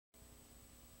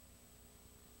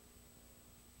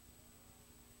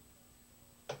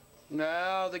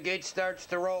Now the gate starts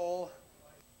to roll.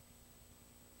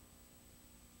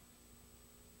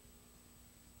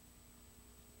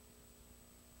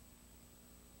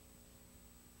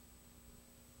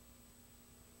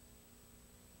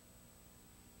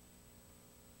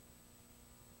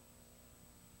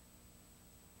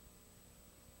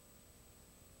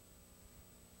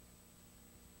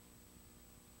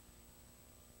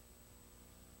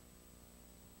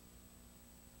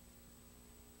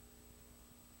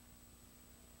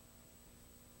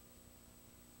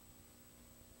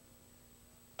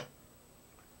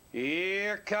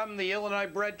 Here come the Illinois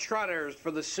bred trotters for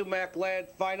the Sumac Lad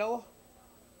final.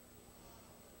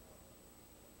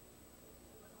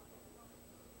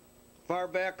 Far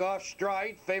back off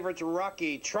stride, favorites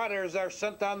Rocky. Trotters are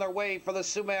sent on their way for the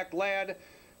Sumac Lad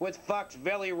with Fox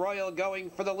Valley Royal going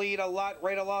for the lead a lot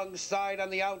right alongside on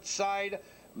the outside.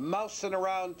 Mousing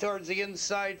around towards the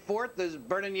inside. Fourth is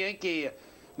Burnin' Yankee.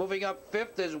 Moving up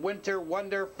fifth is Winter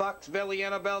Wonder. Fox Valley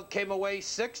Annabelle came away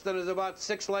sixth and is about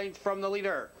 6 lengths from the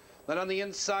leader. Then on the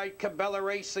inside, Cabela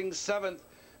racing seventh.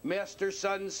 Master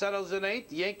Sun settles in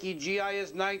eighth. Yankee GI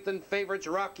is ninth, and favorites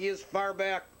Rocky is far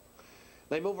back.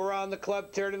 They move around the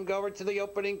club turn and go over to the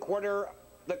opening quarter.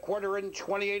 The quarter in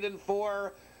 28 and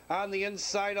 4. On the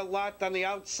inside, a lot. On the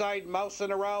outside,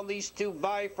 mousing around. These two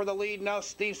vie for the lead. Now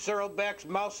Steve Searle backs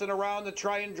mousing around to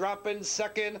try and drop in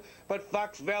second. But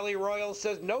Fox Valley Royal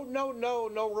says, no, no, no,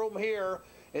 no room here.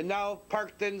 And now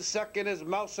parked in second is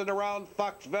mousing around.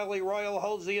 Fox Valley Royal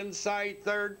holds the inside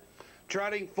third.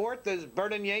 Trotting fourth is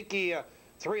Burnin' Yankee.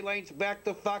 3 lengths back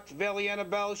to Fox Valley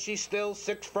Annabelle. She's still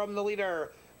 6 from the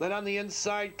leader. Then on the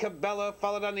inside, Cabela,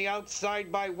 followed on the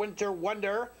outside by Winter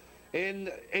Wonder.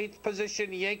 In 8th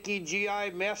position, Yankee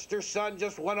GI. Master Sun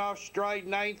just went off stride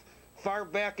 9th. Far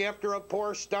back after a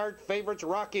poor start, favorites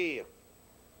Rocky.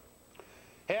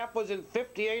 Half was in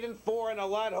 58 and 4, and a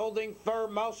lot holding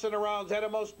firm. Mousing around had a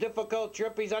most difficult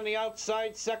trip. He's on the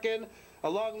outside second.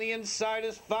 Along the inside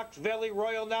is Fox Valley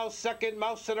Royal now second.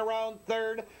 Mousing around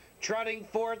third. Trotting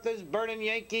fourth is Burnin'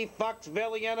 Yankee. Fox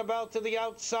Valley Annabelle to the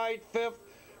outside fifth.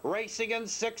 Racing in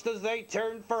sixth as they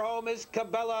turn for home is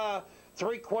Cabela.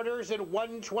 3/4 and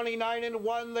 129 and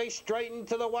 1. They straighten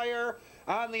to the wire.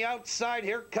 On the outside,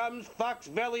 here comes Fox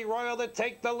Valley Royal to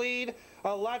take the lead.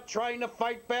 A lot trying to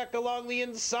fight back along the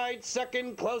inside.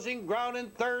 Second, closing ground,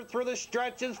 and third through the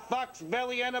stretch is Fox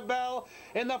Valley Annabelle.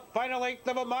 In the final 1/8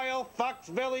 of a mile, Fox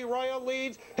Valley Royal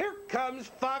leads. Here comes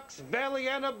Fox Valley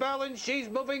Annabelle, and she's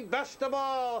moving best of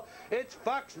all. It's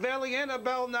Fox Valley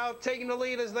Annabelle now taking the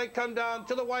lead as they come down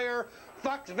to the wire.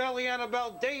 Fox Valley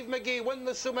Annabelle, Dave Magee win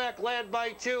the Sumac Lad by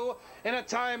 2 in a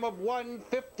time of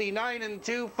 1:59 and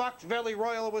 2. Fox Valley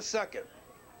Royal was second.